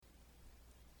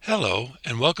Hello,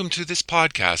 and welcome to this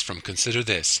podcast from Consider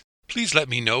This. Please let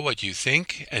me know what you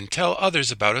think and tell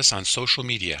others about us on social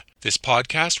media. This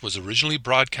podcast was originally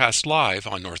broadcast live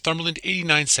on Northumberland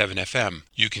 89.7 FM.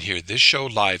 You can hear this show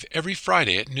live every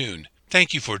Friday at noon.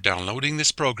 Thank you for downloading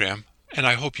this program, and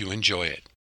I hope you enjoy it.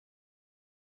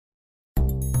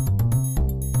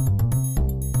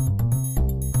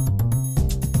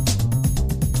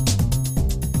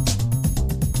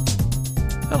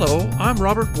 Hello, I'm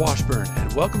Robert Washburn,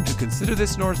 and welcome to Consider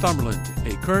This Northumberland,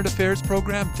 a current affairs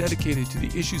program dedicated to the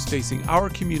issues facing our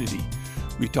community.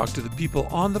 We talk to the people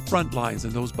on the front lines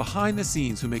and those behind the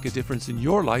scenes who make a difference in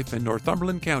your life in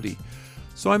Northumberland County.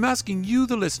 So I'm asking you,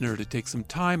 the listener, to take some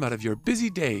time out of your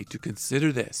busy day to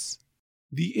consider this.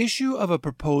 The issue of a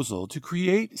proposal to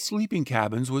create sleeping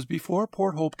cabins was before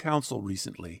Port Hope Council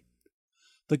recently.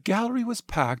 The gallery was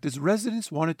packed as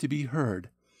residents wanted to be heard.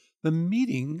 The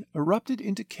meeting erupted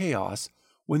into chaos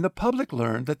when the public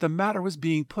learned that the matter was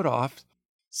being put off.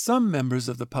 Some members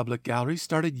of the public gallery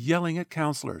started yelling at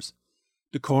councillors.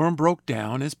 Decorum broke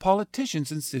down as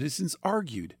politicians and citizens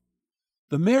argued.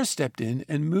 The mayor stepped in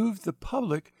and moved the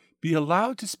public be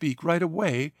allowed to speak right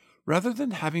away rather than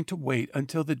having to wait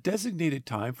until the designated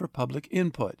time for public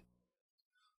input.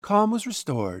 Calm was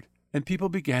restored and people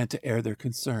began to air their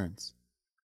concerns.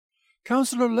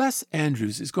 Councillor Les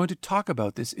Andrews is going to talk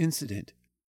about this incident.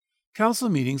 Council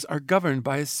meetings are governed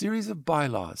by a series of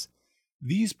bylaws.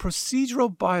 These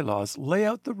procedural bylaws lay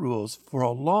out the rules for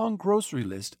a long grocery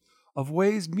list of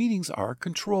ways meetings are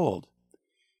controlled.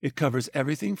 It covers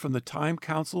everything from the time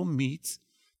council meets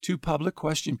to public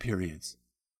question periods.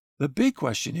 The big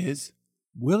question is,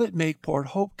 will it make Port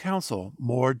Hope Council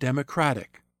more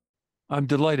democratic? I'm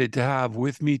delighted to have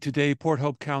with me today Port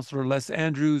Hope Councillor Les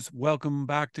Andrews. Welcome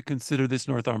back to Consider This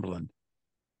Northumberland.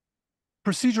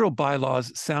 Procedural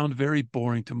bylaws sound very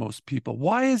boring to most people.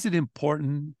 Why is it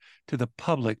important to the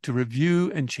public to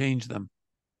review and change them?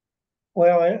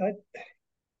 Well,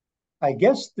 I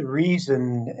guess the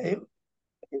reason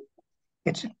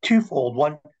it's twofold.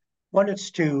 One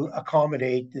is to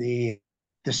accommodate the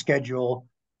schedule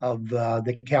of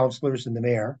the councillors and the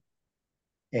mayor,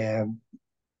 and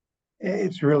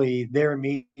it's really their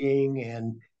meeting,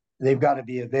 and they've got to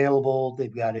be available.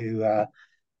 They've got to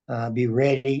be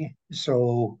ready.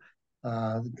 So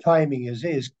timing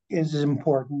is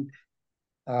important.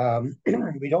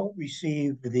 We don't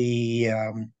receive the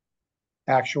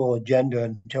actual agenda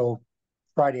until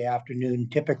Friday afternoon,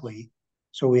 typically.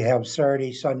 So we have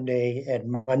Saturday, Sunday,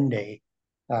 and Monday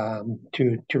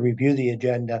to review the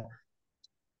agenda.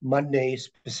 Monday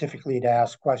specifically to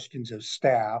ask questions of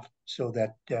staff, so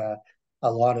that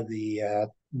a lot of the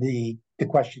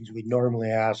questions we normally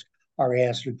ask are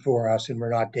answered for us, and we're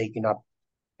not taking up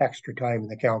extra time in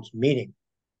the council meeting.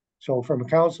 So from a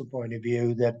council point of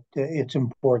view, that it's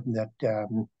important that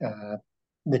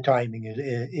the timing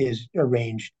is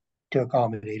arranged to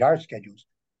accommodate our schedules.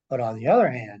 But on the other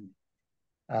hand,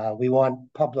 we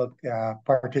want public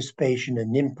participation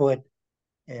and input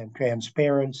and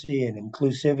transparency and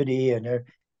inclusivity, and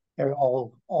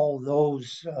all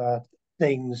those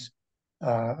things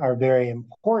are very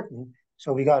important.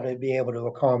 So we got to be able to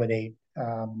accommodate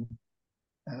the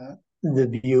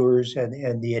viewers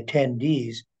and the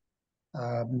attendees.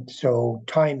 So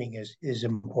timing is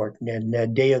important, and the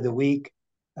day of the week,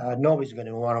 nobody's going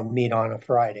to want to meet on a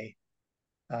Friday.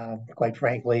 Quite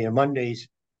frankly, and Monday's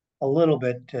a little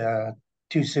bit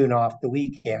too soon off the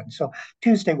weekend. So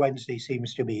Tuesday, Wednesday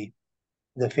seems to be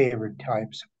the favored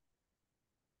times.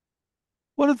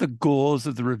 One of the goals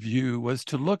of the review was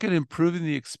to look at improving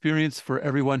the experience for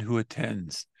everyone who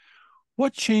attends.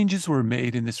 What changes were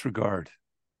made in this regard?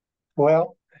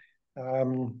 Well, I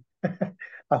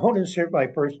won't insert my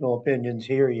personal opinions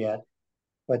here yet,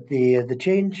 but the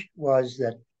change was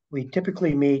that we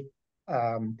typically meet.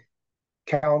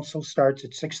 Council starts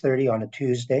at 6:30 on a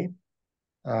Tuesday.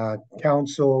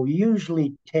 Council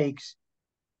usually takes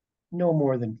no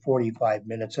more than 45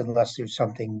 minutes unless there's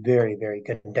something very, very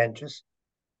contentious.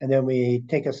 And then we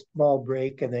take a small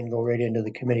break and then go right into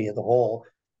the committee of the whole,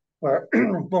 where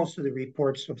most of the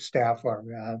reports of staff are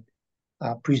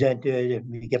presented, and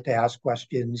we get to ask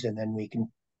questions, and then we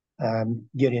can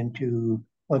get into,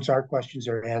 once our questions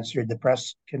are answered, the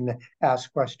press can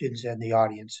ask questions and the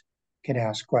audience can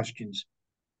ask questions.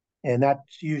 And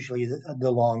that's usually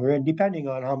the longer. And depending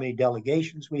on how many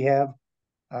delegations we have,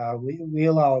 we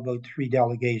allow about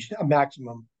a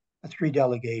maximum of 3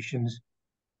 delegations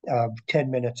of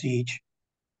 10 minutes each.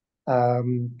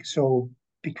 So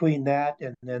between that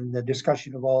and then the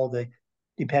discussion of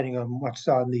depending on what's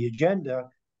on the agenda,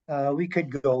 we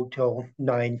could go till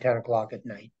 9, 10 o'clock at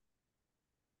night.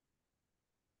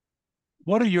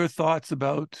 What are your thoughts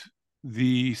about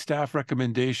the staff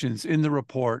recommendations in the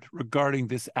report regarding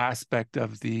this aspect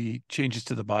of the changes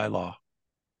to the bylaw?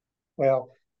 Well,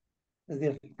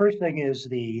 the first thing is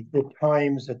the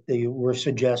times that they were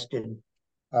suggested,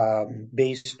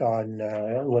 based on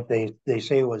what they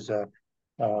say was a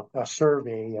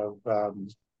survey of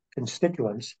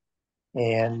constituents,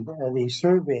 and the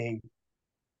survey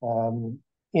um,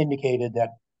 indicated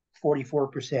that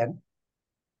 44%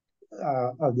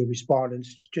 of the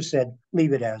respondents just said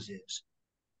leave it as is,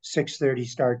 6:30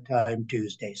 start time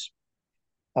Tuesdays.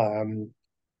 Um,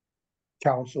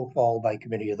 Council followed by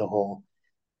committee of the whole.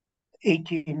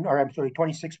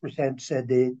 26% said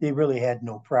they really had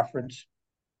no preference.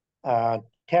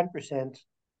 10%,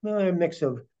 a mix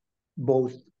of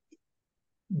both,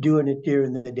 doing it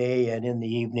during the day and in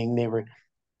the evening. They were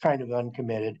kind of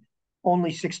uncommitted.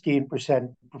 Only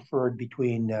 16% preferred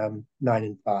between 9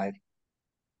 and 5.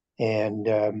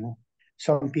 And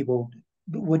some people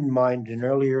wouldn't mind an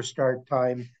earlier start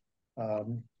time,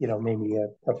 maybe a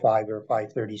 5 or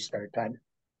 5:30 start time.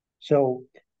 So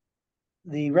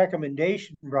the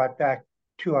recommendation brought back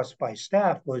to us by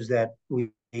staff was that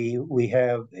we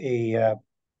have a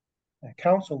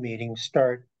council meeting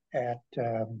start at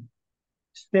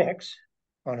 6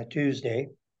 on a Tuesday,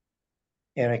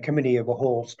 and a committee of a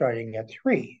whole starting at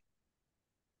 3.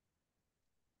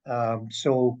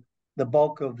 So the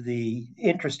bulk of the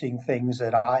interesting things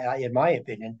that in my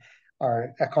opinion,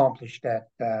 are accomplished at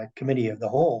committee of the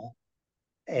whole,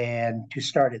 and to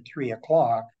start at 3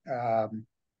 o'clock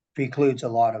precludes a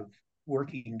lot of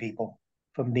working people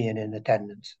from being in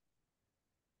attendance.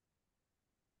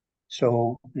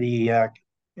 So we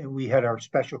had our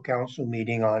special council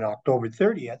meeting on October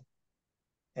 30th,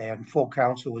 and full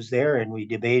council was there, and we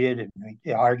debated and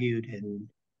we argued and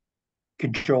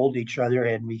controlled each other,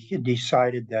 and we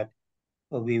decided that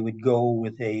we would go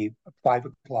with a 5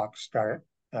 o'clock start.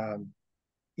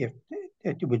 If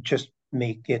it would just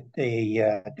make it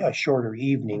a shorter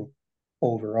evening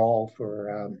overall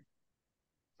for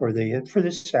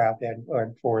the staff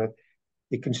and for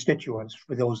the constituents,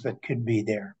 for those that could be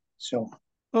there. So,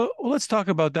 Well, let's talk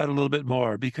about that a little bit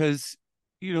more because,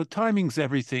 timing's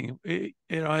everything.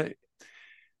 The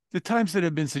times that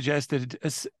have been suggested,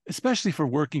 especially for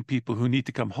working people who need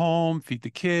to come home, feed the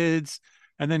kids,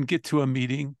 and then get to a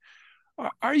meeting.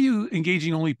 Are you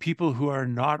engaging only people who are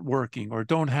not working or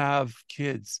don't have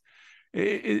kids?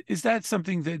 Is that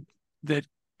something that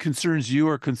concerns you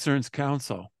or concerns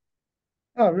council?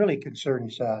 it really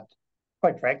concerns,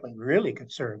 quite frankly, really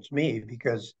concerns me,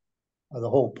 because the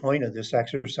whole point of this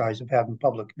exercise of having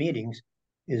public meetings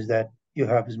is that you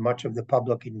have as much of the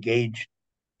public engaged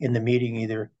in the meeting,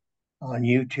 either on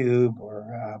YouTube or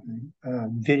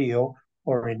video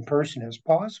or in person as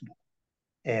possible.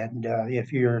 And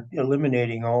if you're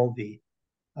eliminating all the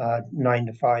 9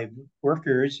 to 5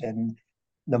 workers and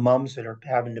the moms that are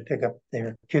having to pick up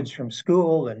their kids from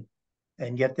school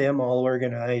and get them all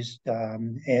organized,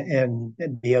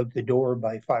 and be out the door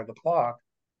by 5 o'clock,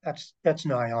 that's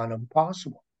nigh on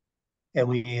impossible. And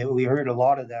we heard a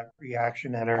lot of that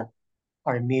reaction at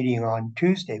our meeting on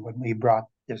Tuesday when we brought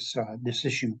this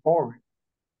issue forward.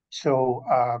 So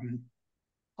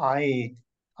I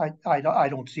I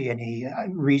don't see any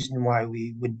reason why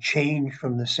we would change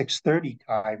from the 6:30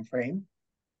 time frame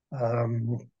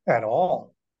at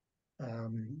all.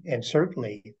 And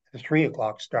certainly the 3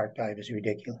 o'clock start time is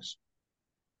ridiculous.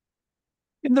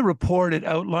 In the report, it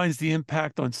outlines the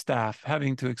impact on staff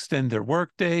having to extend their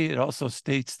workday. It also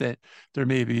states that there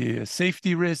may be a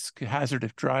safety risk, hazard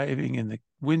of driving in the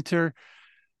winter.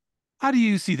 How do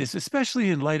you see this, especially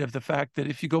in light of the fact that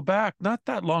if you go back not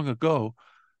that long ago,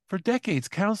 for decades,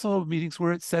 council meetings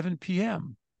were at 7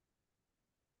 p.m.?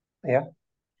 Yeah.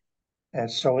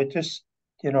 And so it's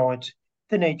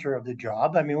the nature of the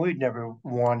job. I mean, we'd never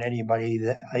want anybody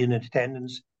that in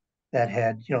attendance that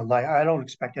had, like, I don't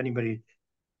expect anybody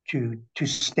to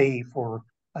stay for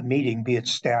a meeting, be it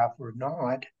staff or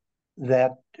not,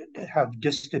 that have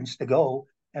distance to go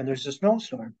and there's a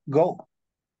snowstorm. Go,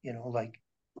 like,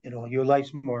 your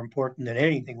life's more important than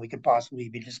anything we could possibly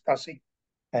be discussing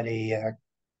at a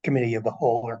committee of the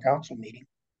whole or council meeting.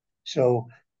 So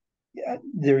yeah,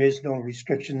 there is no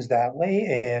restrictions that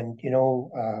way, and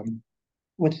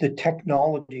with the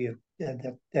technology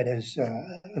that is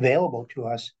available to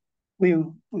us,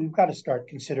 we've got to start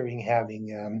considering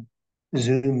having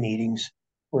Zoom meetings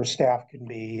where staff can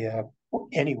be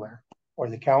anywhere, or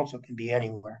the council can be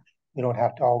anywhere. We don't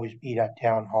have to always meet at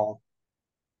town hall.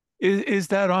 Is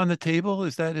that on the table?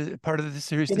 Is that part of the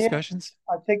serious It is. discussions?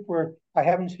 I think I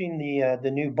haven't seen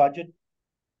the new budget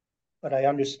but I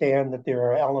understand that there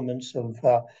are elements of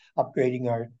upgrading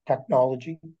our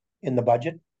technology in the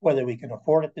budget. Whether we can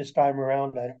afford it this time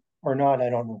around or not, I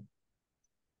don't know.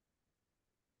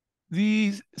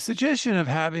 The suggestion of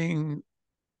having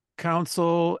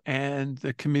council and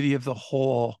the committee of the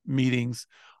whole meetings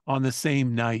on the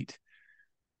same night.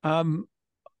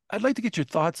 I'd like to get your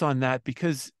thoughts on that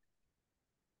because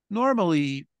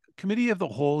normally committee of the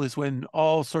whole is when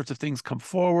all sorts of things come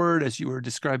forward. As you were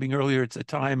describing earlier, it's a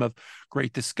time of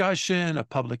great discussion, of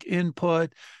public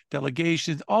input,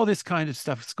 delegations, all this kind of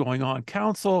stuff is going on.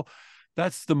 Council,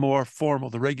 that's the more formal.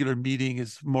 The regular meeting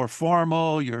is more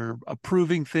formal. You're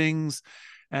approving things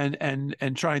and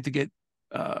trying to get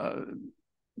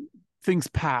things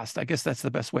passed. I guess that's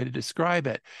the best way to describe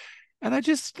it. And I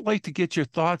just like to get your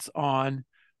thoughts on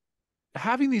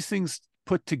having these things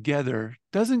put together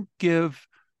doesn't give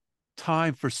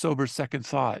time for sober second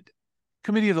thought.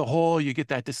 Committee of the whole, you get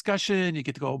that discussion, you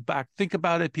get to go back, think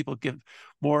about it. People give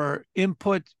more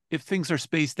input if things are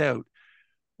spaced out.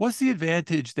 What's the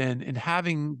advantage then in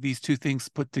having these two things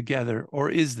put together, or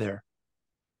is there?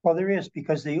 Well, there is,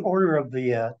 because the order of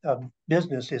the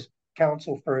business is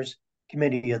council first,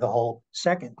 committee of the whole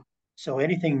second. So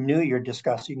anything new you're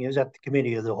discussing is at the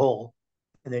committee of the whole,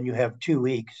 and then you have 2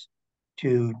 weeks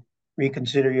to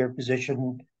reconsider your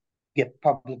position, get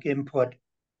public input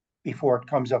before it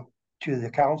comes up to the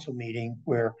council meeting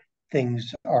where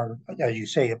things are, as you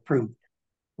say, approved,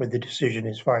 where the decision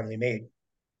is finally made.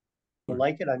 I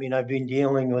like it. I mean, I've been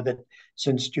dealing with it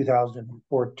since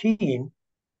 2014,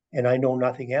 and I know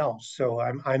nothing else. So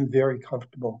I'm very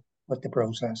comfortable with the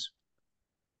process.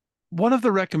 One of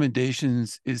the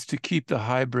recommendations is to keep the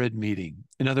hybrid meeting.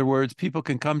 In other words, people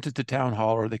can come to the town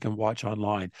hall or they can watch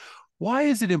online. Why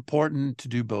is it important to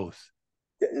do both?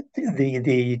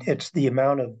 It's the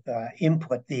amount of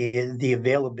input, the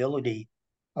availability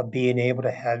of being able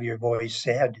to have your voice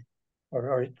said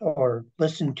or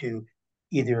listened to,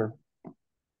 either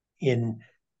in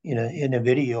in a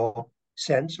video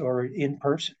sense or in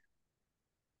person.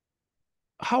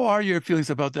 How are your feelings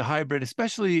about the hybrid?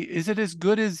 Especially, is it as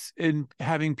good as in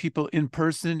having people in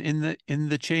person in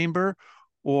the chamber,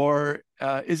 or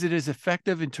is it as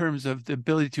effective in terms of the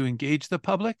ability to engage the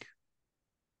public?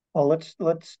 Well,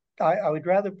 let's. I would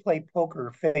rather play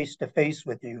poker face to face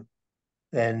with you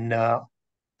than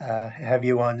have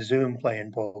you on Zoom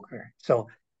playing poker. So,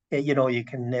 you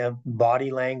can have body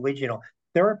language.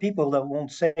 There are people that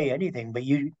won't say anything, but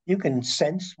you can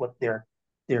sense what they're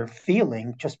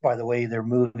feeling just by the way they're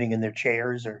moving in their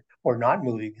chairs or not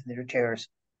moving in their chairs.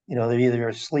 They're either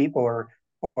asleep or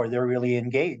they're really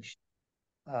engaged.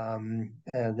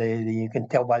 You can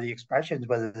tell by the expressions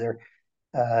whether they're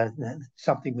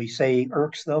something we say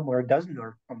irks them or doesn't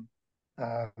irk them.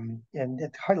 And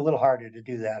it's a little harder to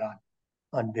do that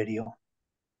on video.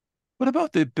 What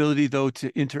about the ability, though, to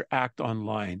interact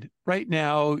online? Right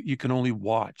now, you can only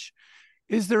watch.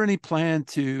 Is there any plan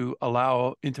to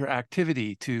allow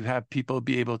interactivity, to have people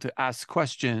be able to ask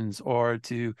questions or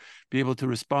to be able to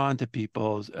respond to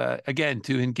people, again,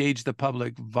 to engage the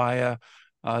public via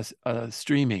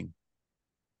streaming?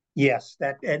 Yes,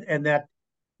 that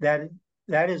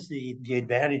that is the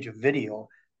advantage of video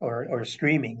or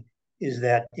streaming, is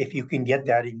that if you can get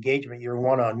that engagement, you're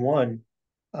one on one.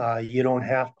 You don't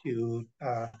have to.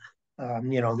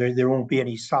 There won't be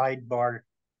any sidebar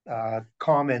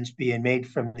comments being made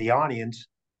from the audience,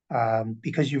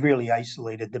 because you really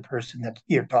isolated the person that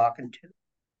you're talking to,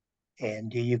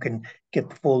 and you can get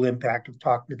the full impact of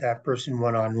talking to that person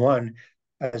one on one,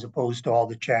 as opposed to all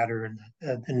the chatter and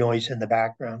the noise in the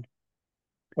background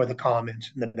or the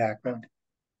comments in the background.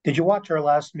 Did you watch our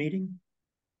last meeting?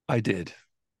 I did.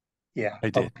 Yeah. I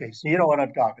did. Okay. So you know what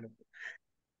I'm talking about.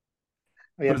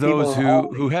 We For had those people in the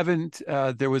who hallway. haven't,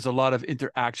 there was a lot of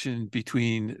interaction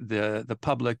between the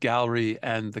public gallery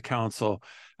and the council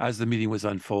as the meeting was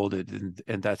unfolded,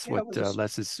 and that's Yeah, what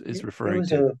Les is it referring was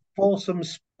to. a fulsome,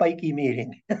 spiky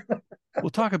meeting.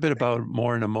 We'll talk a bit about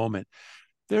more in a moment.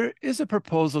 There is a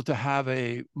proposal to have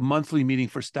a monthly meeting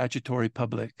for statutory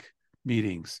public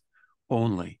meetings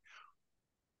only.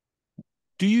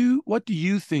 What do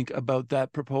you think about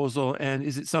that proposal, and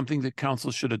is it something that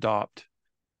council should adopt?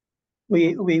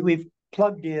 We've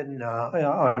plugged in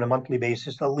on a monthly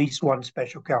basis at least one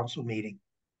special council meeting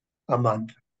a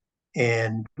month,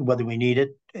 and whether we need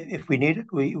it, if we need it,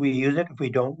 we use it. If we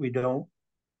don't, we don't.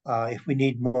 If we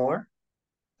need more,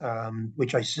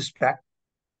 which I suspect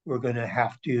we're going to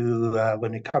have to,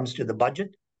 when it comes to the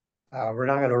budget, we're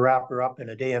not going to wrap her up in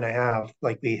a day and a half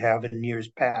like we have in years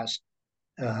past.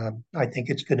 I think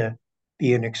it's going to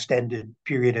be an extended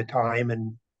period of time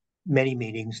and many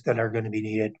meetings that are going to be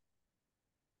needed.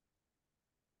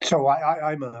 So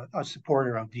I'm a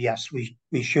supporter of, yes,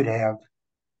 we should have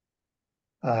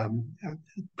um,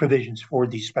 provisions for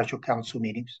these special council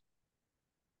meetings.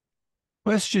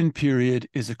 Question period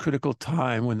is a critical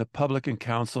time when the public and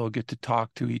council get to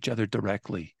talk to each other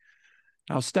directly.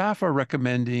 Now, staff are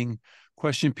recommending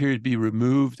question period be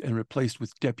removed and replaced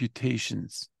with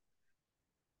deputations.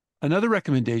 Another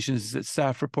recommendation is that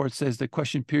staff report says that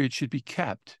question period should be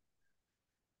kept.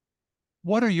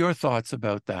 What are your thoughts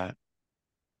about that?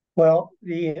 Well,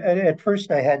 at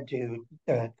first I had to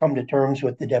come to terms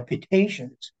with the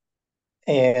deputations,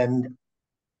 and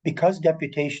because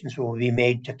deputations will be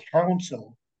made to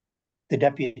council, the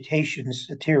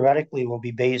deputations theoretically will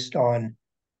be based on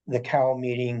the COW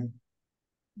meeting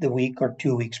the week or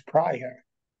 2 weeks prior.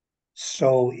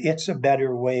 So it's a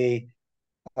better way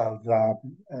of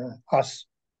us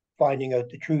finding out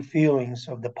the true feelings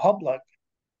of the public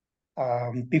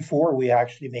before we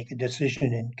actually make a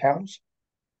decision in council.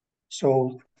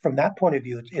 So from that point of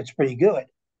view, it's pretty good.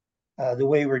 The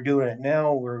way we're doing it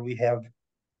now, where we have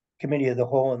committee of the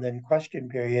whole and then question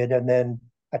period, and then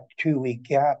a 2 week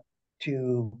gap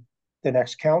to the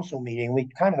next council meeting, we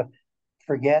kind of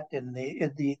forget, and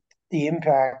the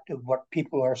impact of what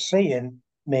people are saying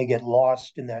may get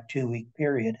lost in that 2 week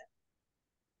period.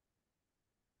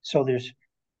 So there's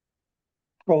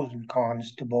pros and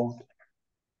cons to both.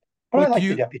 But I What do like the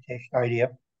you, deputation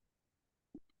idea.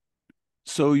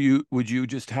 so would you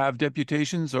just have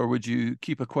deputations or would you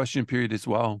keep a question period as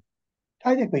well?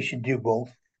 I think we should do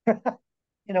both.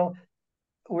 You know,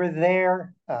 we're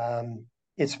there,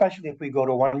 especially if we go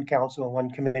to one council and one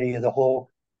committee of the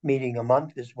whole meeting a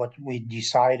month is what we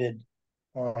decided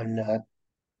on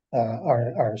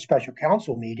our special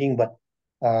council meeting, but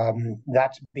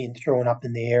that's being thrown up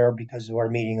in the air because of our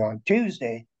meeting on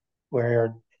Tuesday,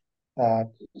 where uh,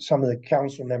 some of the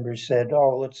council members said,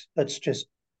 "Oh, let's just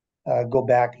go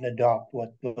back and adopt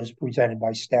what was presented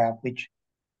by staff." Which,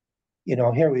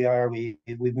 here we are. We've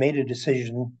made a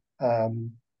decision,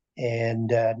 and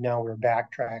now we're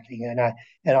backtracking, and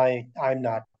I'm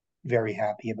not very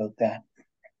happy about that.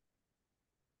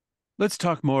 Let's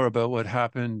talk more about what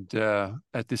happened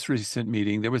at this recent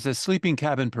meeting. There was a sleeping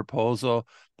cabin proposal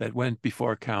that went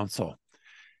before council.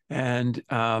 And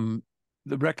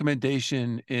the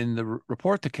recommendation in the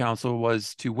report to council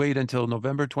was to wait until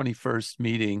November 21st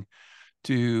meeting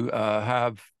to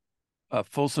have a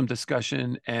fulsome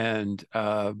discussion and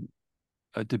a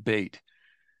debate.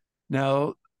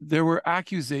 Now, there were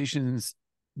accusations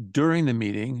during the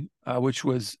meeting, which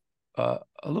was a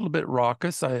little bit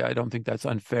raucous. I don't think that's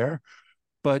unfair,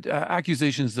 but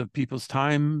accusations of people's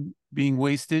time being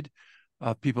wasted,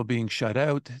 people being shut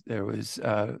out. There was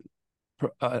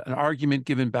an argument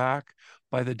given back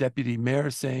by the deputy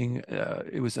mayor saying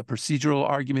it was a procedural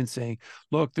argument saying,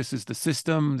 look, this is the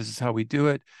system, this is how we do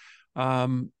it.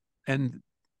 And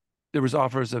there was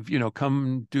offers of,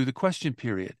 come do the question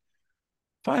period.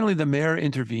 Finally, the mayor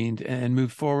intervened and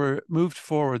moved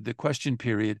forward the question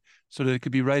period so that it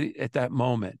could be right at that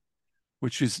moment,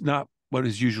 which is not what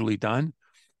is usually done.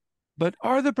 But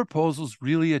are the proposals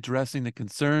really addressing the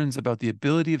concerns about the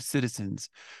ability of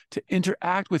citizens to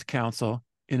interact with council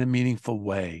in a meaningful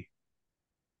way?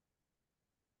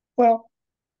 Well,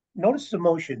 notice of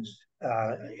motions.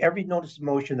 Every notice of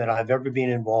motion that I've ever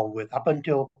been involved with up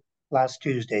until last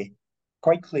Tuesday,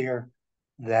 quite clear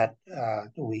that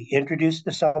we introduced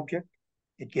the subject.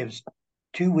 It gives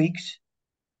 2 weeks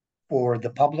for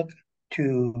the public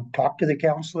to talk to the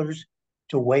councillors,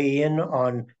 to weigh in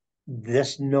on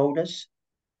this notice.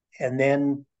 And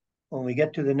then when we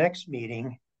get to the next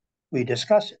meeting, we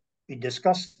discuss it. We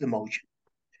discuss the motion.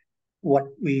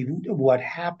 What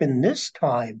happened this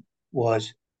time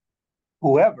was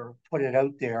whoever put it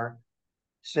out there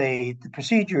say the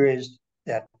procedure is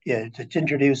that it's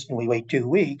introduced and we wait 2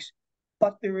 weeks,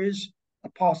 but there is a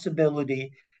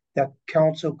possibility that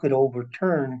council could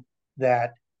overturn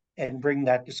that and bring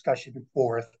that discussion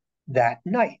forth that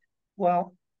night.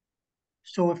 Well,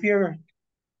 so if you're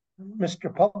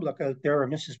Mr. Public out there or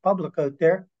Mrs. Public out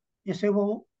there, you say,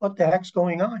 well, what the heck's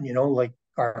going on? Like,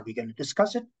 are we going to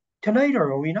discuss it tonight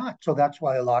or are we not? So that's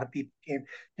why a lot of people came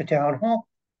to town hall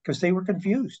because they were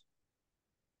confused.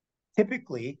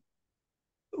 Typically,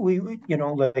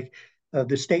 like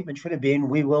the statement should have been,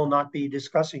 we will not be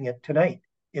discussing it tonight.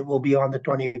 It will be on the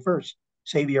 21st.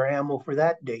 Save your ammo for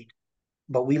that date.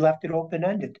 But we left it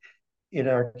open-ended in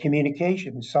our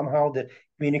communication. Somehow the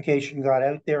communication got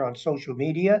out there on social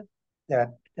media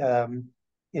that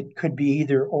it could be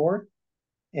either or.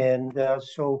 And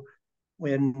so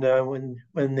when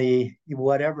the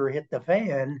whatever hit the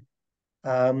fan,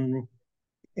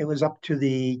 it was up to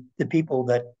the people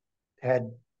that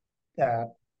had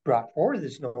brought forward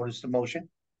this notice of motion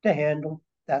to handle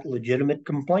that legitimate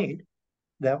complaint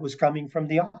that was coming from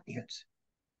the audience.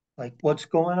 Like, what's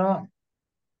going on?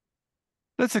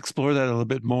 Let's explore that a little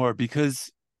bit more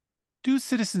because do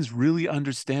citizens really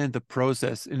understand the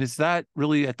process? And is that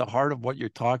really at the heart of what you're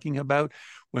talking about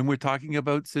when we're talking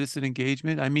about citizen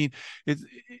engagement? I mean, it's,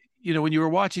 when you were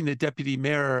watching the deputy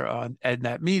mayor at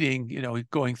that meeting,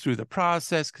 going through the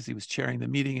process because he was chairing the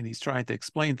meeting and he's trying to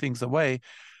explain things away.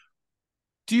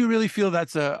 Do you really feel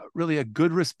that's really a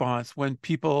good response when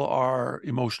people are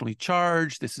emotionally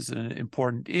charged? This is an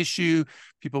important issue.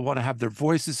 People want to have their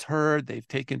voices heard. They've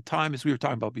taken time, as we were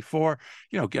talking about before,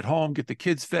 get home, get the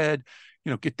kids fed,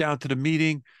 get down to the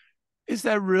meeting. Is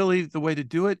that really the way to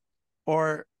do it?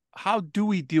 Or how do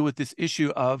we deal with this issue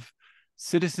of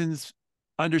citizens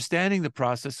understanding the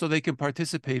process so they can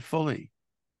participate fully?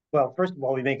 Well, first of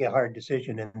all, we make a hard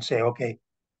decision and say, okay,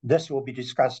 this will be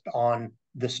discussed on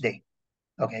this date.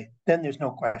 Okay, then there's no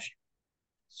question.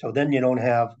 So then you don't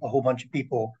have a whole bunch of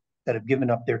people that have given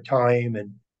up their time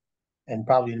and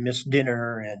probably missed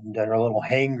dinner and are a little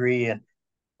hangry and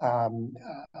um,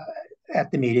 uh,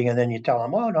 at the meeting, and then you tell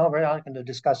them, "Oh no, we're not going to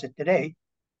discuss it today."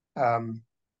 Um,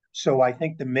 so I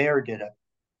think the mayor did a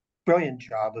brilliant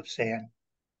job of saying,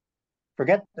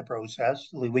 "Forget the process.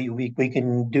 We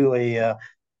can do a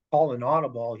call an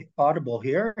audible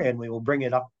here, and we will bring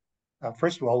it up.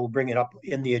 First of all, we'll bring it up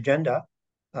in the agenda,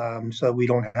 so we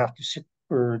don't have to sit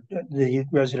for the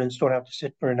residents don't have to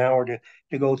sit for an hour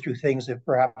to go through things that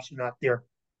perhaps are not there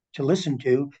to listen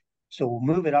to. So we'll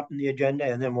move it up in the agenda,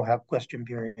 and then we'll have question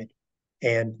period.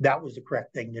 And that was the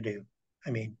correct thing to do.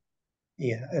 I mean,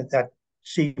 yeah, that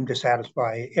seemed to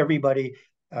satisfy everybody,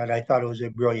 and I thought it was a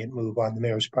brilliant move on the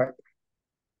mayor's part.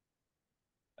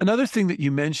 Another thing that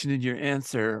you mentioned in your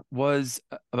answer was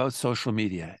about social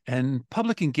media, and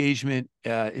public engagement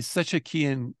is such a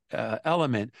key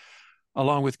element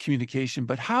along with communication.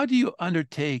 But how do you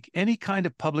undertake any kind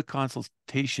of public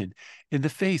consultation in the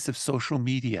face of social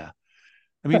media?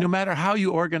 I mean, no matter how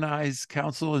you organize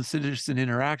council and citizen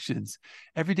interactions,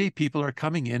 everyday people are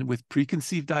coming in with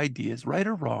preconceived ideas, right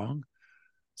or wrong.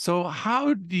 So,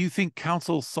 how do you think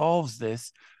council solves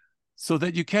this so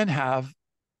that you can have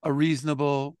a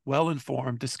reasonable,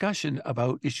 well-informed discussion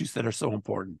about issues that are so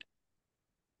important?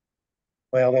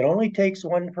 Well, it only takes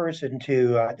one person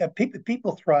to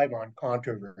people thrive on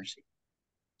controversy.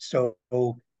 So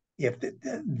if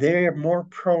they're more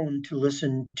prone to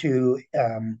listen to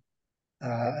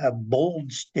a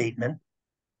bold statement,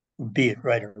 be it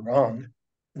right or wrong,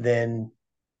 than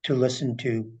to listen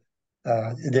to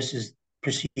this is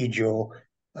procedural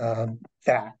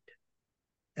fact.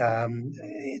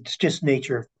 It's just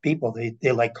nature of people.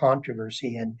 They like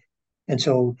controversy, and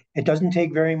so it doesn't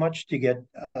take very much to get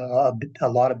a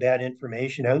lot of bad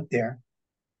information out there.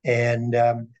 And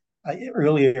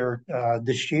earlier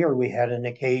this year, we had an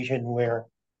occasion where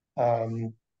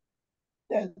um,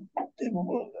 a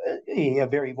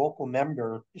very vocal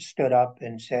member stood up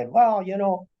and said, "Well,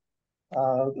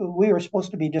 we were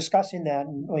supposed to be discussing that."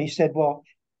 And he said, "Well,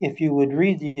 if you would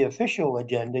read the official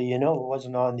agenda, it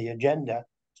wasn't on the agenda.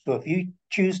 So if you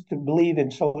choose to believe in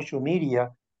social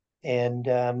media and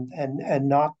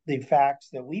not the facts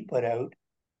that we put out,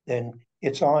 then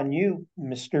it's on you,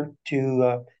 Mister,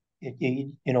 to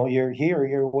you're here,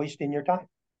 you're wasting your time."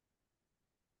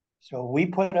 So we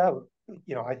put out,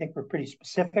 I think we're pretty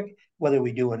specific. Whether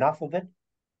we do enough of it,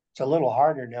 it's a little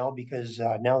harder now because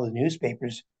now the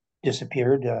newspapers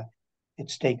disappeared.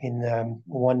 It's taken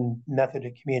one method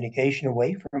of communication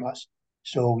away from us.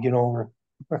 So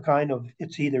we're kind of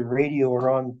it's either radio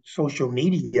or on social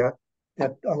media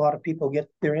that a lot of people get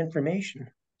their information.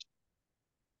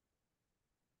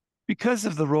 Because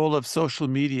of the role of social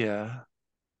media,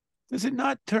 does it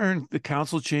not turn the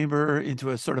council chamber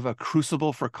into a sort of a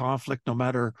crucible for conflict, no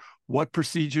matter what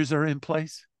procedures are in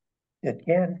place? It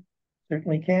can,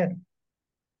 certainly can.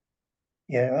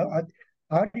 Yeah.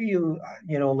 How do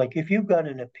like if you've got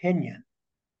an opinion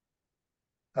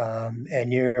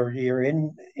and you're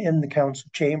in the council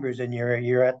chambers and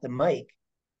you're at the mic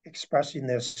expressing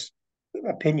this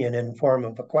opinion in form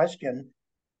of a question,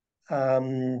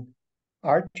 um,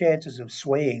 our chances of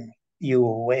swaying you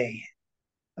away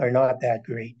are not that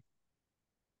great.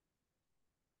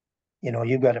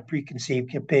 You've got a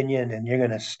preconceived opinion and you're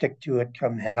going to stick to it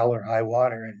come hell or high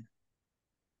water, and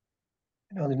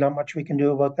there's not much we can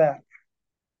do about that.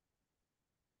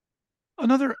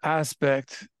 Another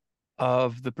aspect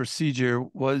of the procedure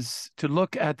was to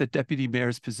look at the deputy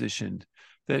mayor's position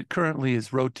that currently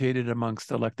is rotated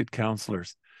amongst elected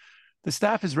councillors. The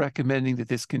staff is recommending that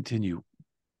this continue.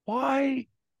 Why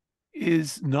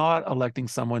is not electing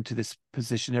someone to this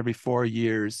position every 4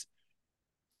 years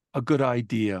a good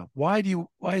idea? Why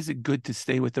is it good to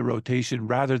stay with the rotation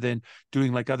rather than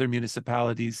doing like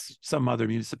some other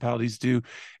municipalities do,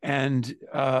 and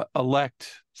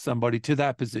elect somebody to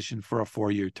that position for a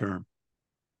 4 year term?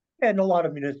 And a lot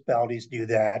of municipalities do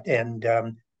that, and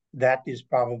that is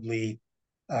probably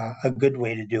a good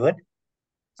way to do it.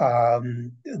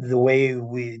 The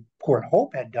way Port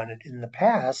Hope had done it in the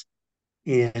past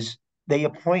is they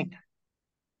appoint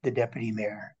the deputy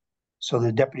mayor. So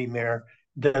the deputy mayor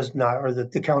does not, or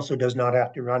the council does not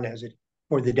have to run as it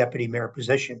for the deputy mayor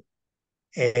position.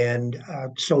 And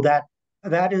so that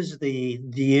is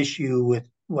the issue with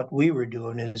what we were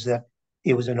doing, is that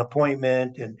it was an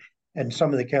appointment, and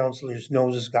some of the councilors'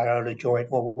 noses got out of joint.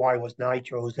 Well, why wasn't I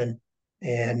chosen?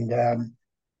 And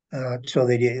so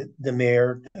they did. The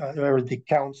mayor or the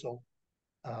council,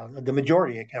 the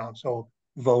majority of council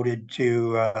voted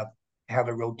to have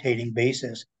a rotating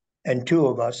basis. And two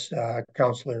of us,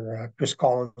 Councillor Chris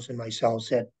Collins and myself,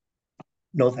 said,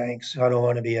 no thanks. I don't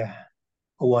want to be a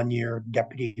 1 year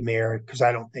deputy mayor, because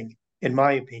I don't think, in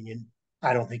my opinion,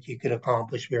 I don't think you could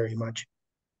accomplish very much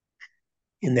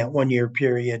in that 1 year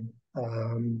period.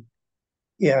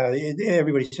 Yeah,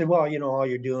 everybody said, well, all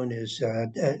you're doing is,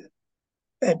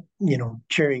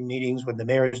 chairing meetings when the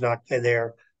mayor's not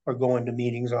there, or going to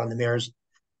meetings on the mayor's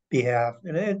behalf.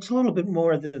 And it's a little bit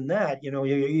more than that.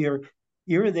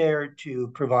 You're there to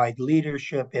provide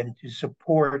leadership and to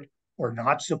support or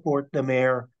not support the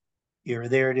mayor. You're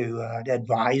there to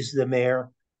advise the mayor,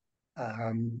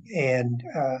 and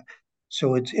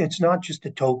so it's not just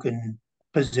a token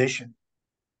position.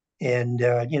 And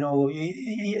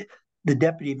the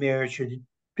deputy mayor should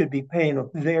be paying a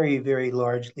very, very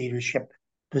large leadership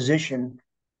position,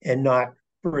 and not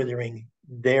furthering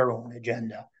their own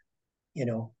agenda. You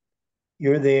know,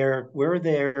 we're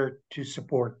there to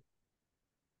support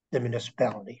the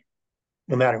municipality,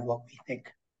 no matter what we think.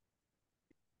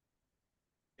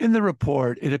 In the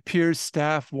report, it appears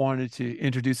staff wanted to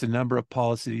introduce a number of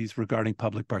policies regarding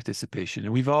public participation.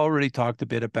 And we've already talked a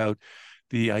bit about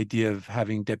the idea of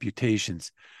having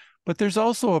deputations, but there's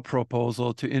also a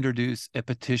proposal to introduce a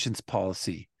petitions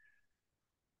policy.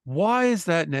 Why is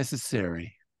that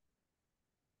necessary?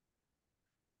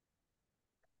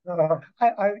 Rob,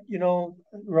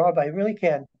 I really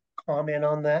can't comment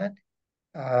on that.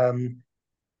 Um,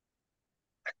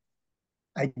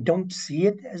 I don't see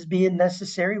it as being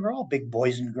necessary. We're all big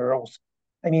boys and girls.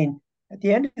 I mean, at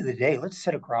the end of the day, let's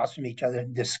sit across from each other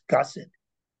and discuss it,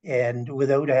 and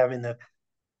without having the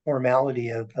formality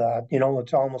of,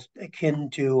 it's almost akin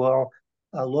to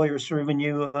a lawyer serving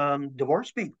you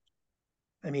divorce papers.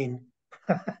 I mean,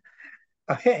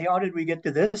 hey, how did we get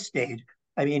to this stage?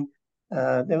 I mean,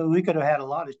 we could have had a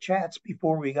lot of chats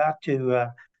before we got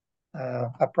to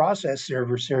a process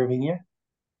server serving you.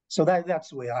 So that's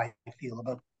the way I feel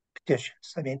about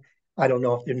petitions. I mean, I don't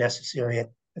know if they're necessary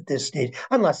at this stage,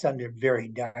 unless under very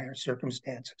dire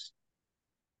circumstances.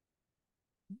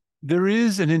 There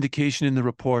is an indication in the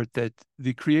report that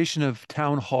the creation of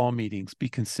town hall meetings be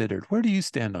considered. Where do you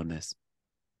stand on this?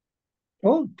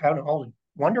 Oh, town hall is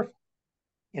wonderful.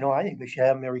 I think we should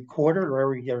have them every quarter,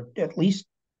 or at least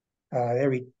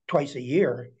every twice a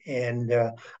year, and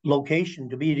location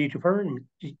to be determined.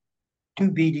 To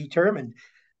be determined.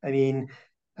 I mean,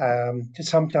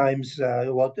 sometimes,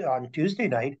 on Tuesday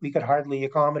night, we could hardly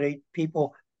accommodate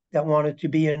people that wanted to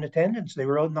be in attendance. They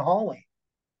were out in the hallway,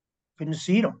 couldn't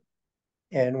see them,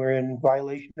 and we're in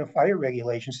violation of fire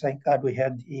regulations. Thank God we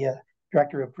had the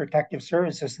director of protective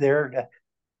services there to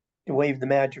wave the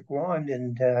magic wand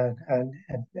and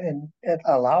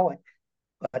allow it.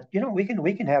 But we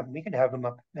can have them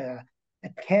up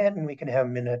at Canton. We can have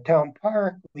them in a town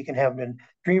park. We can have them in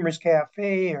Dreamers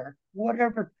Cafe, or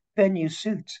whatever venue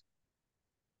suits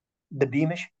the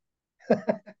Beamish.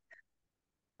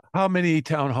 How many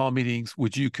town hall meetings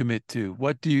would you commit to?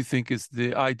 What do you think is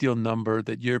the ideal number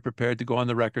that you're prepared to go on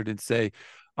the record and say,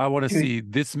 I want to To see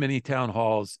this many town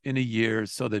halls in a year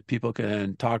so that people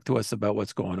can talk to us about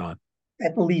what's going on?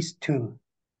 At least two,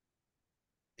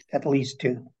 at least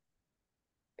two,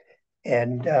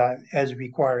 and as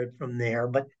required from there.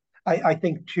 But I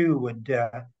think two would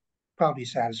probably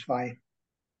satisfy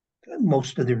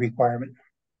most of the requirement,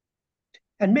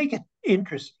 and make it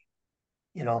interesting.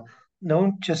 You know,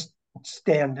 don't just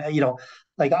stand.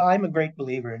 Like, I'm a great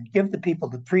believer in, give the people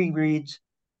the pre-reads,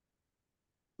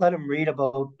 let them read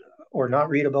about or not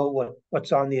read about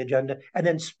what's on the agenda, and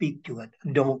then speak to it.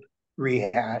 Don't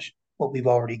rehash what we've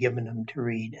already given them to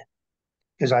read.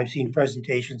 Because I've seen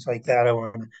presentations like that, I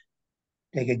want to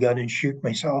take a gun and shoot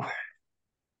myself.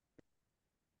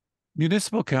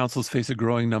 Municipal councils face a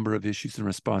growing number of issues and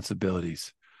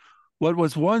responsibilities. What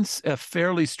was once a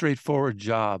fairly straightforward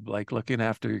job, like looking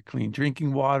after clean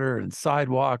drinking water and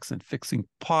sidewalks and fixing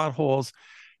potholes,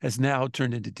 has now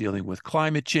turned into dealing with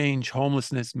climate change,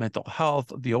 homelessness, mental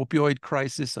health, the opioid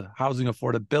crisis, housing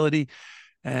affordability,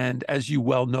 and as you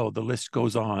well know, the list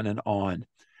goes on and on.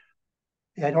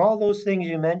 And all those things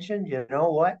you mentioned, you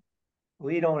know what?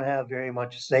 We don't have very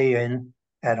much say in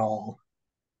at all.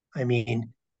 I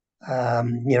mean,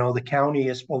 the county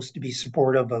is supposed to be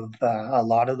supportive of a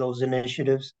lot of those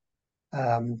initiatives.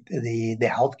 The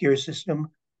healthcare system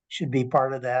should be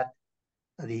part of that.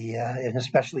 And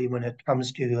especially when it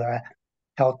comes to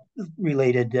health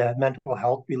related, mental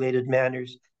health related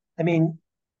matters. I mean,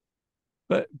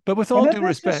 But with I'm all a due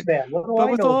respect, businessman. What do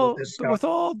I know about this but stuff? with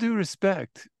all due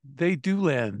respect, they do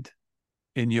land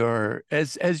in your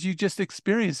as you just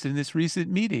experienced in this recent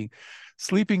meeting.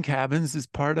 Sleeping cabins is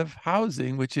part of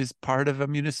housing, which is part of a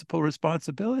municipal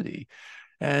responsibility.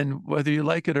 And whether you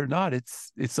like it or not,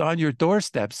 it's on your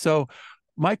doorstep. So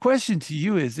my question to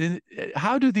you is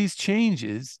how do these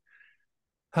changes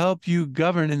help you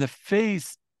govern in the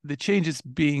face, the changes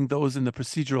being those in the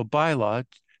procedural bylaw,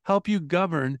 help you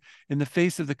govern in the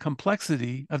face of the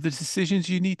complexity of the decisions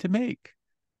you need to make?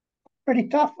 Pretty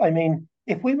tough. I mean,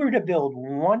 if we were to build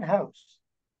one house,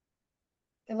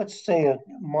 and let's say a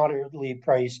moderately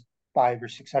priced five or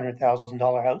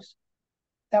 $600,000 house,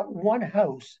 that one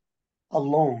house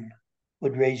alone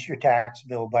would raise your tax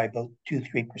bill by about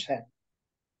 2-3%.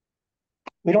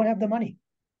 We don't have the money.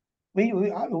 We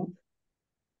we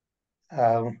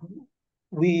uh,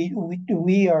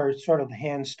 we are sort of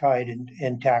hands tied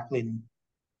in tackling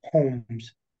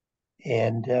homes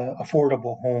and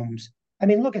affordable homes. I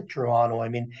mean, look at Toronto. I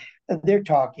mean, they're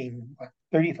talking what,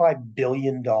 $35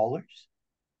 billion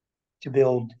to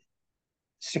build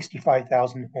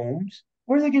 65,000 homes.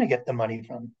 Where are they going to get the money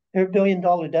from? They're $1 billion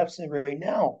deficit right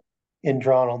now in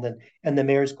Toronto, and the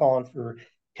mayor's calling for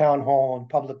town hall and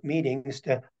public meetings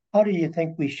to how do you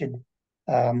think we should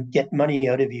get money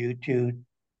out of you to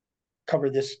cover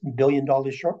this $1 billion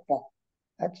shortfall?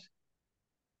 That's,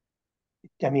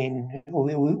 I mean,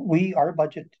 our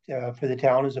budget for the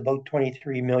town is about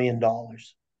 $23 million,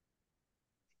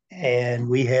 and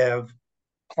we have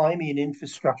climbing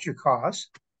infrastructure costs.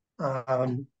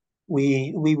 Um,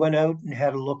 we went out and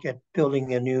had a look at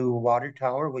building a new water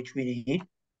tower, which we need.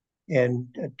 And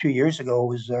 2 years ago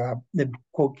was the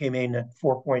quote came in at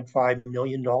 $4.5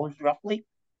 million roughly.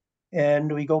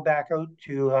 And we go back out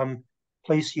to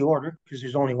place the order because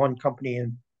there's only one company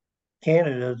in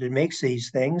Canada that makes these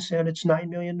things, and it's $9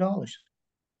 million.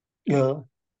 Yeah,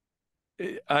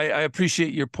 I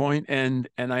appreciate your point and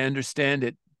I understand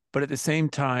it, but at the same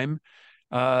time,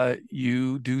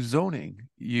 you do zoning.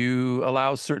 You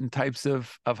allow certain types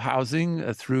of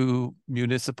housing through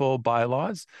municipal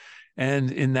bylaws,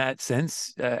 and in that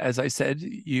sense, as I said,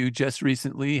 you just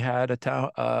recently had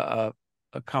a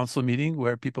council meeting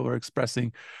where people were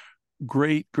expressing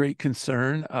great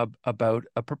concern about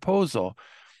a proposal.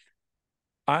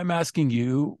 I'm asking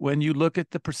you, when you look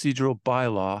at the procedural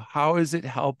bylaw, how is it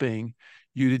helping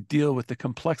you to deal with the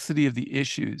complexity of the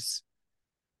issues?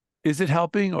 Is it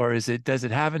helping, or does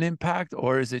it have an impact,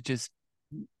 or is it just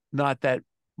not that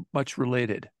much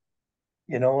related?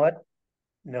 you know what?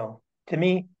 No, to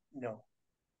me, no.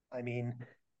 I mean,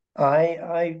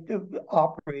 I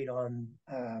operate on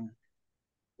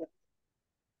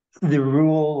the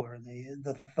rule or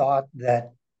the thought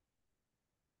that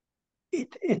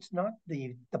it's not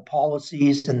the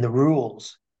policies and the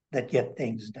rules that get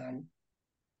things done.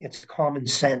 It's common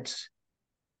sense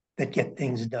that get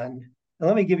things done. Now,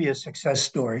 let me give you a success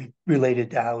story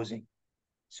related to housing.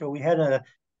 So we had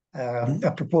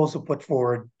a proposal put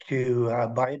forward to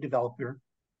by a developer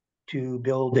to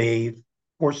build a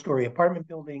four-story apartment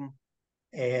building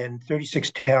and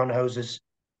 36 townhouses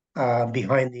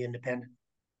behind the Independent.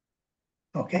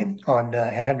 Okay, on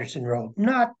Henderson Road.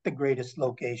 Not the greatest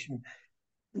location,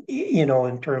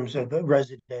 in terms of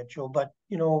residential, but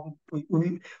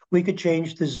we could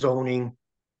change the zoning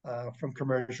from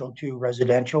commercial to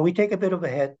residential. We take a bit of a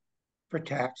hit for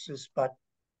taxes, but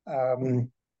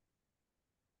um,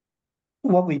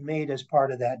 what we made as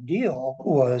part of that deal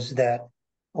was that,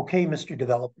 okay, Mr.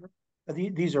 Developer,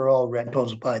 these are all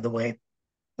rentals, by the way.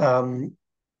 Um,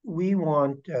 we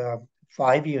want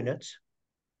 5 units,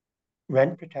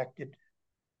 rent protected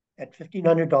at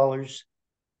 $1,500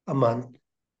 a month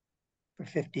for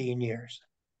 15 years.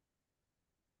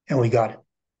 And we got it.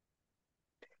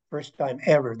 First time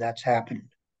ever that's happened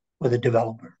with a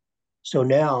developer. So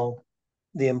now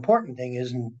the important thing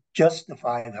isn't just the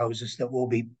 5 houses that will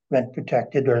be rent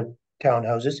protected or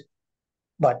townhouses.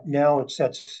 But now it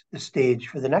sets the stage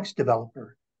for the next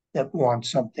developer that will want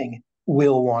something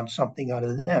out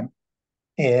of them.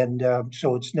 And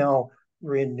so it's now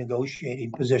we're in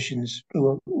negotiating positions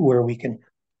where we can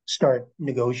start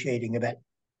negotiating a bit.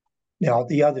 Now,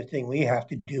 the other thing we have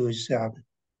to do is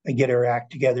get our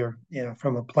act together,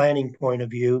 from a planning point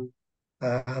of view,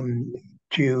 um,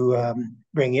 to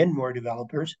bring in more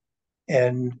developers.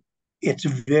 And it's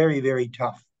very, very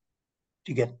tough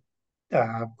to get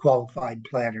qualified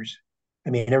planners.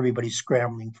 I mean, everybody's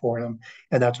scrambling for them,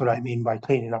 and that's what I mean by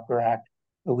cleaning up our act.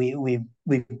 We've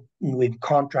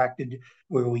contracted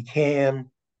where we can,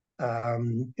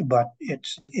 but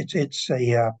it's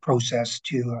a process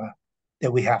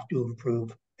that we have to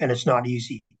improve, and it's not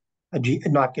easy.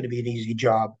 Not going to be an easy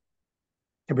job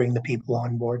to bring the people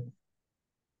on board.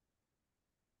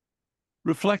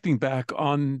 Reflecting back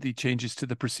on the changes to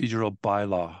the procedural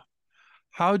bylaw,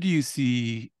 how do you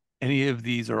see any of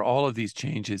these or all of these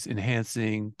changes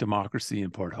enhancing democracy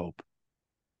in Port Hope?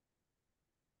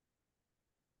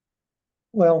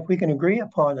 Well, we can agree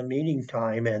upon a meeting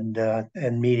time and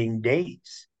meeting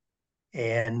dates,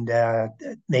 and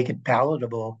make it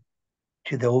palatable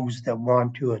to those that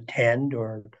want to attend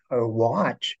or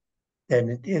watch,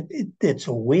 then it's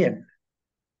a win.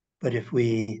 But if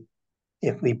we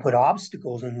put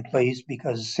obstacles in place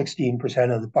because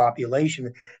 16% of the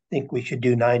population think we should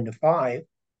do 9 to 5,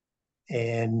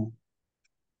 and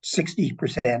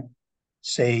 60%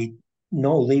 say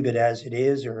no, leave it as it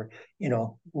is, or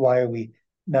why are we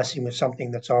messing with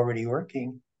something that's already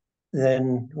working,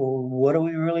 then what are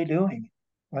we really doing?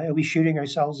 Why are we shooting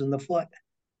ourselves in the foot?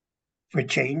 For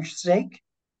change's sake?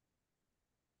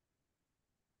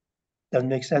 Doesn't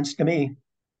make sense to me.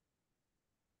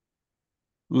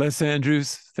 Les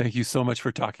Andrews, thank you so much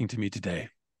for talking to me today.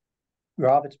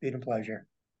 Rob, it's been a pleasure.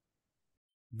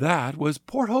 That was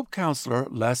Port Hope Councillor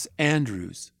Les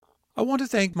Andrews. I want to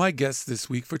thank my guests this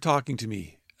week for talking to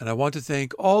me, and I want to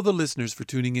thank all the listeners for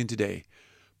tuning in today.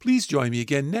 Please join me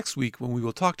again next week when we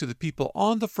will talk to the people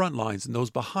on the front lines and those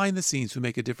behind the scenes who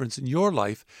make a difference in your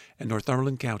life in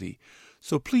Northumberland County.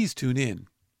 So please tune in.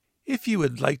 If you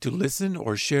would like to listen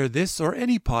or share this or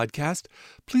any podcast,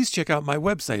 please check out my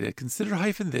website at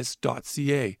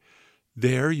consider-this.ca.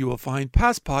 There you will find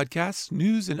past podcasts,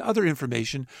 news, and other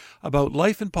information about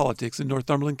life and politics in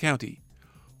Northumberland County.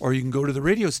 Or you can go to the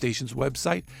radio station's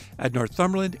website at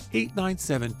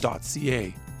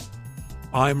northumberland897.ca.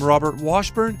 I'm Robert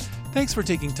Washburn. Thanks for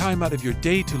taking time out of your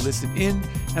day to listen in,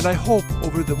 and I hope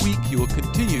over the week you will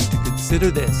continue to consider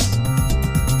this.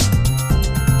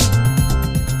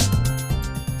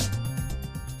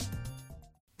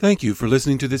 Thank you for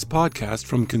listening to this podcast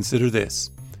from Consider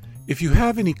This. If you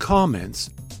have any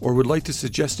comments or would like to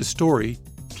suggest a story,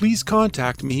 please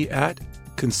contact me at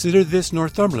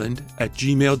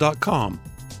considerthisnorthumberland@gmail.com,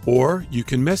 or you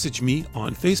can message me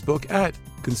on Facebook at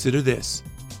Consider This.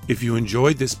 If you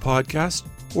enjoyed this podcast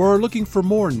or are looking for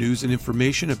more news and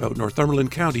information about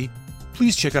Northumberland County,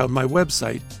 please check out my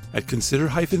website at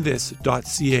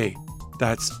consider-this.ca.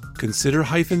 That's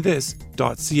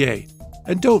consider-this.ca.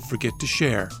 And don't forget to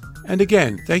share. And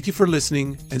again, thank you for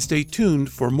listening, and stay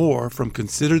tuned for more from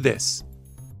Consider This.